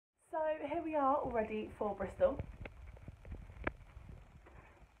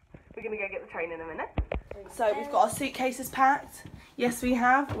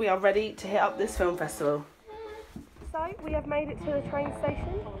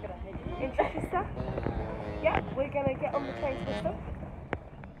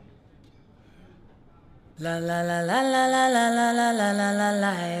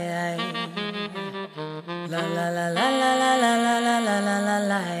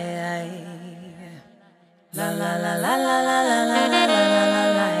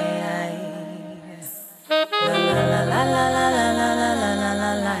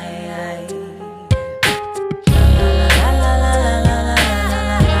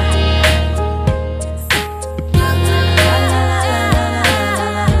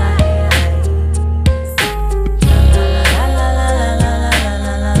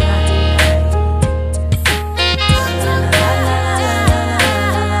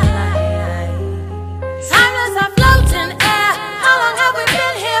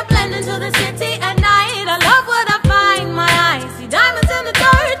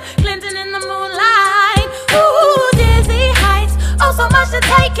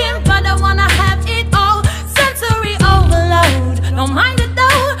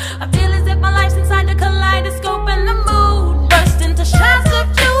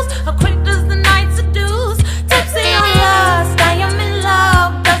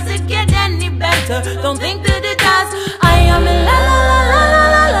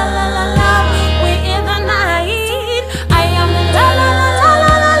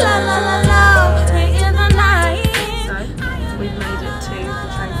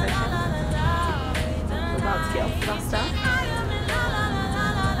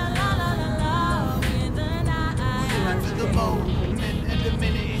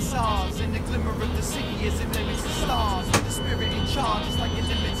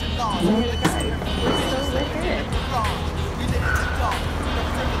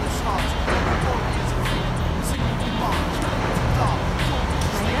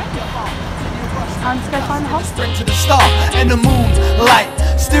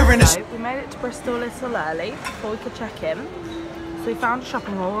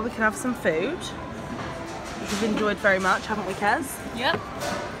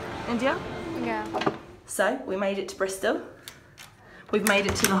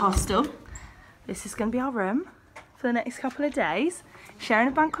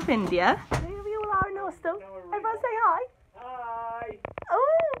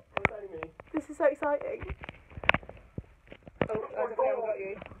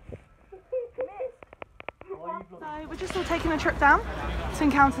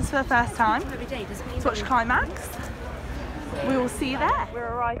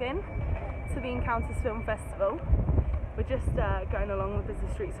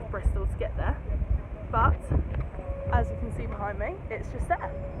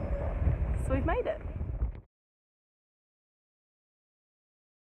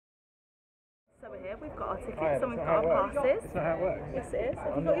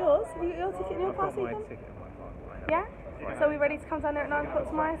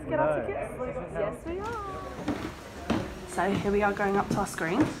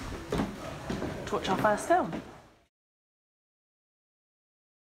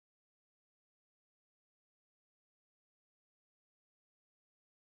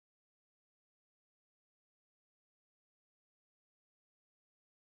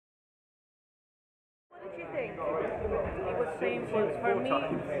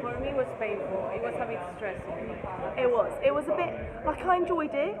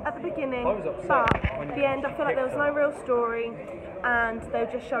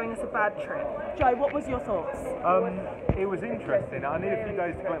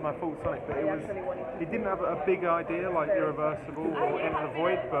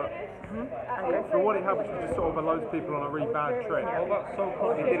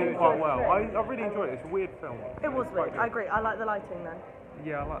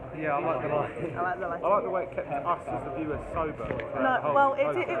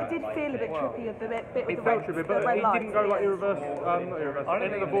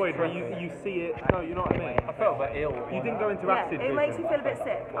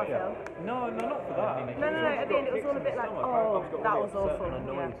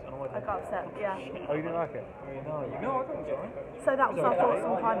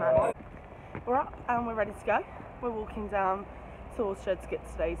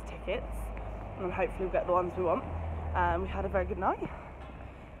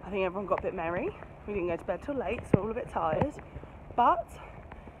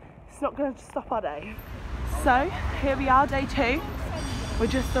We're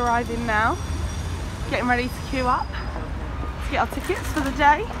just arriving now, getting ready to queue up to get our tickets for the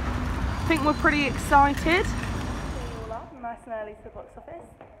day. I think we're pretty excited. All up, nice and early to the box office.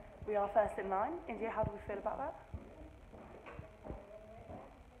 We are first in line. India, how do we feel about that?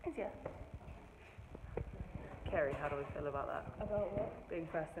 India. Kerry, how do we feel about that? About what? Being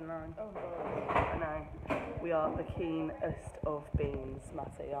first in line. Oh no. I know. We are the keenest of beans,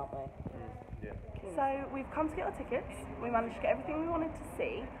 Matty, aren't we? Yeah. So we've come to get our tickets. We managed to get everything we wanted to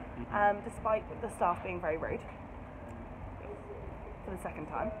see, despite the staff being very rude. For the second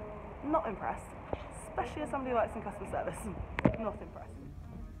time. Not impressed. Especially as somebody who works in customer service. Not impressed.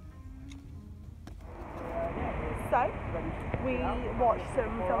 So, we watched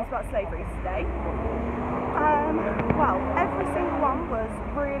some films about slavery today. Well, every single one was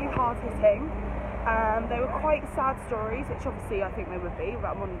really hard hitting. They were quite sad stories, which obviously I think they would be,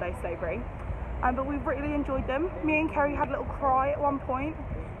 about modern day slavery. But we really enjoyed them. Me and Kerry had a little cry at one point.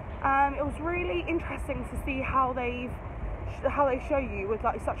 It was really interesting to see how they show you with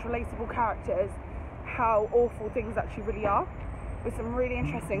like such relatable characters how awful things actually really are. With some really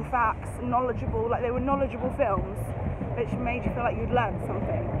interesting facts, knowledgeable, like they were knowledgeable films, which made you feel like you'd learned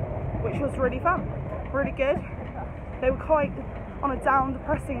something, which was really fun, really good. They were quite on a down,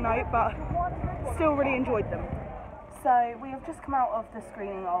 depressing note, but still really enjoyed them. So we have just come out of the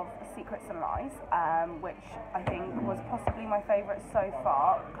screening of Secrets and Lies, which I think was possibly my favourite so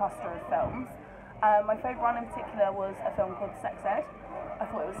far cluster of films. My favourite one in particular was a film called Sex Ed. I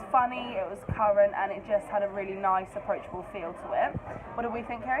thought it was funny, it was current, and it just had a really nice, approachable feel to it. What did we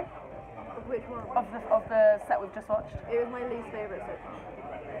think, Kerry? Which one? Of the set we've just watched? It was my least favourite. So.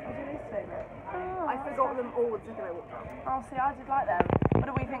 What's your least favourite? Oh, I forgot them all the second I walked out. Oh, see, I did like them. What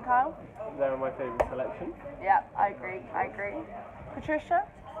do we think, Kyle? They were my favourite selection. Yeah, I agree. Patricia?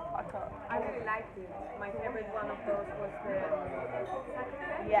 I really liked it. My favourite one of those was the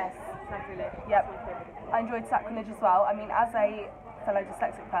Yes. Sacrilege. Yep. I enjoyed Sacrilege as well. I mean, as a fellow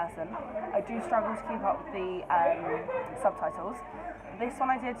dyslexic person, I do struggle to keep up with the subtitles. This one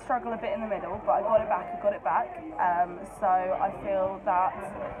I did struggle a bit in the middle, but I got it back. So I feel that,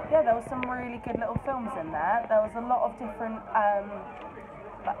 yeah, there was some really good little films in there. There was a lot of different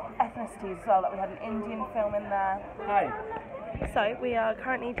ethnicities as well. Like we had an Indian film in there. Hi. So we are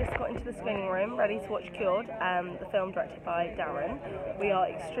currently just got into the screening room, ready to watch Cured, the film directed by Darren. We are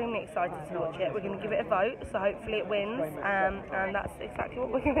extremely excited to watch it. We're going to give it a vote, so hopefully it wins, and that's exactly what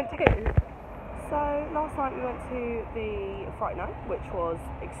we're going to do. So last night we went to the Fright Night, which was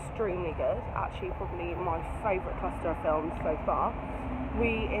extremely good. Actually, probably my favourite cluster of films so far.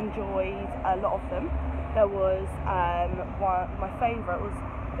 We enjoyed a lot of them. There was my favourite was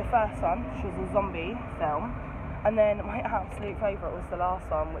the first one, which was a zombie film. And then my absolute favourite was the last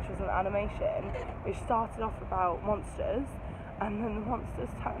one, which was an animation, which started off about monsters, and then the monsters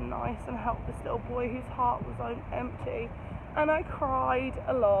turned nice and helped this little boy whose heart was empty. And I cried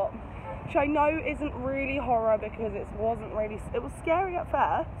a lot, which I know isn't really horror because it was scary at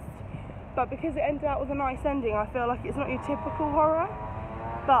first, but because it ended out with a nice ending, I feel like it's not your typical horror.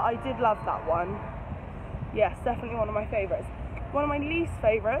 But I did love that one. Yes, definitely one of my favourites. One of my least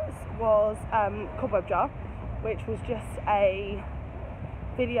favourites was Cobweb Jar, which was just a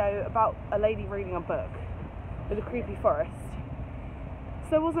video about a lady reading a book with a creepy forest. So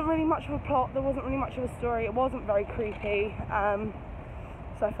there wasn't really much of a plot, there wasn't really much of a story, it wasn't very creepy,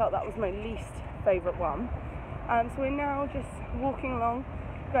 so I felt that was my least favourite one. So we're now just walking along,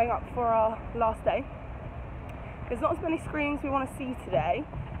 going up for our last day. There's not as many screenings we want to see today,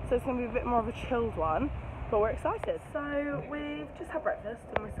 so it's going to be a bit more of a chilled one, but we're excited. So we've just had breakfast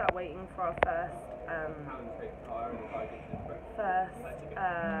and we're sat waiting for our first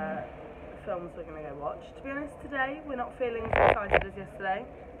films we're going to go watch. To be honest, today we're not feeling as excited as yesterday.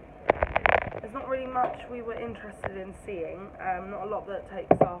 There's not really much we were interested in seeing, not a lot that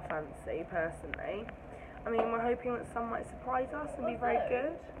takes our fancy personally. I mean, we're hoping that some might surprise us and be very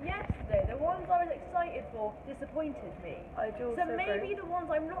good. Yesterday, the ones I was excited for disappointed me. I do also so maybe agree. the ones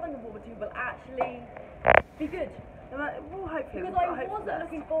I'm not looking forward to will actually be good. Well, hopefully. Because I wasn't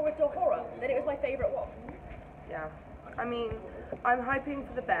looking forward to horror, then it was my favourite one. Yeah. I mean, I'm hoping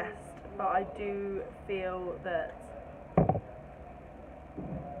for the best, but I do feel that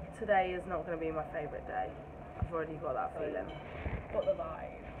today is not going to be my favourite day. I've already got that feeling. Got the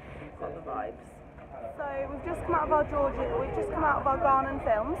vibe. Got the vibes. So we've just come out of our Ghanan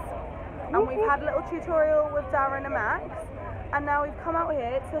films, and we've had a little tutorial with Darren and Max, and now we've come out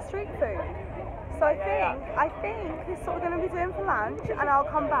here to street food. So I think this is what we're going to be doing for lunch, and I'll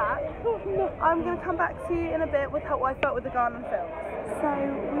come back. I'm going to come back to you in a bit with how I felt with the Ghanan films. So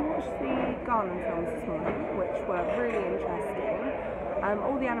we watched the Ghanan films this morning, which were really interesting.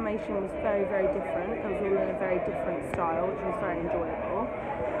 All the animation was very, very different. It was all in a very different style, which was very enjoyable.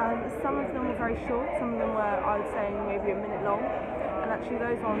 Some of them were very short, some of them were, I would say, maybe a minute long. And actually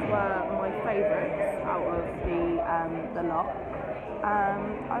those ones were my favourites out of the lot.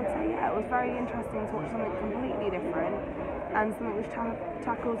 I would say, yeah, it was very interesting to watch something completely different and something which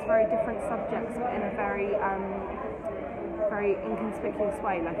tackles very different subjects but in a very very inconspicuous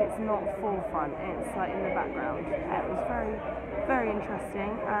way. Like, it's not forefront, it's like in the background. It was very, very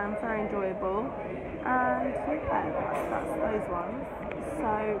interesting, very enjoyable, and yeah, that's those ones.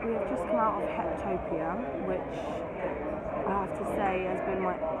 So we have just come out of Heptopia, which I have to say has been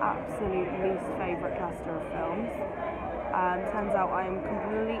my absolute least favourite cluster of films. Turns out I am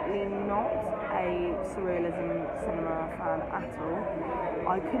completely not a surrealism cinema fan at all.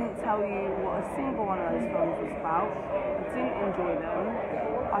 I couldn't tell you what a single one of those films was about. I didn't enjoy them.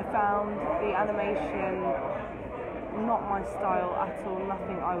 I found the animation not my style at all,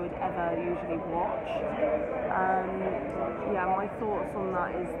 nothing I would ever usually watch. Yeah, my thoughts on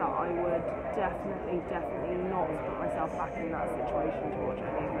that is that I would definitely not put myself back in that situation to watch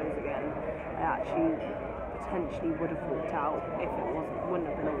any of those again. I actually potentially would have walked out if it wouldn't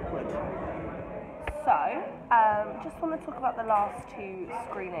have been awkward. So, just want to talk about the last two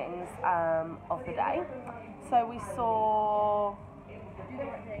screenings of the day. So we saw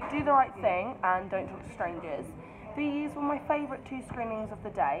Do the Right Thing and Don't Talk to Strangers. These were my favourite two screenings of the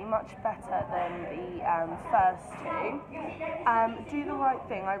day, much better than the first two. Do the Right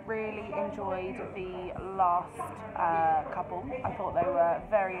Thing, I really enjoyed the last couple. I thought they were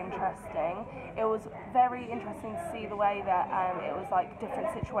very interesting. It was very interesting to see the way that it was like different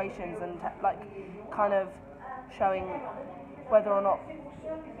situations and like kind of showing whether or not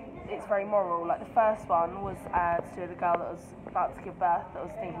it's very moral. Like the first one was to do with a girl that was about to give birth, that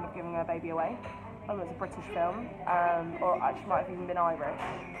was thinking of giving her baby away. It was a British film, or actually might have even been Irish,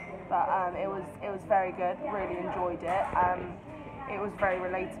 but it was very good. Really enjoyed it. It was very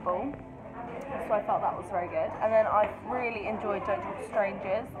relatable, so I felt that was very good. And then I really enjoyed Don't Talk to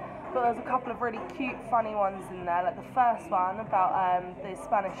Strangers, but there was a couple of really cute, funny ones in there. Like the first one about the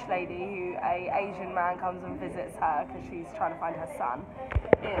Spanish lady who a Asian man comes and visits her because she's trying to find her son.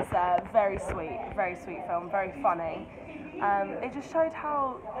 It's a very sweet film, very funny. It just showed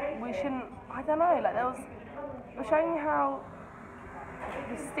how we shouldn't, I don't know, like it was showing how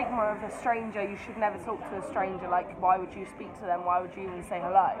the stigma of a stranger, you should never talk to a stranger, like why would you speak to them, why would you even say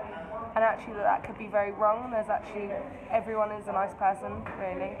hello? And actually that could be very wrong. There's actually, everyone is a nice person,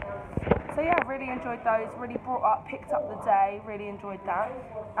 really. So yeah, really enjoyed those, really picked up the day, really enjoyed that.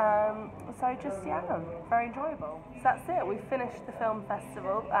 So just, yeah, very enjoyable. So that's it, we've finished the film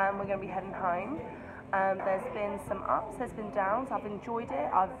festival and we're going to be heading home. There's been some ups, there's been downs. I've enjoyed it,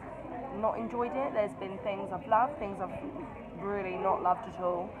 I've not enjoyed it. There's been things I've loved, things I've really not loved at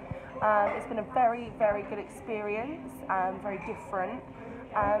all. It's been a very, very good experience, very different.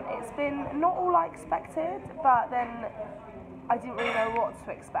 It's been not all I expected, but then I didn't really know what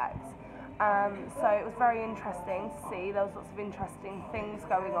to expect. So it was very interesting to see. There was lots of interesting things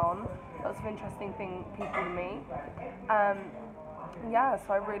going on, lots of interesting people to meet. Yeah,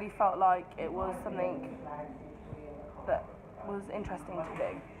 so I really felt like it was something that was interesting to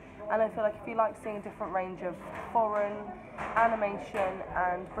do. And I feel like if you like seeing a different range of foreign animation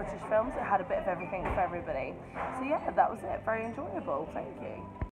and British films, it had a bit of everything for everybody. So yeah, that was it. Very enjoyable. Thank you.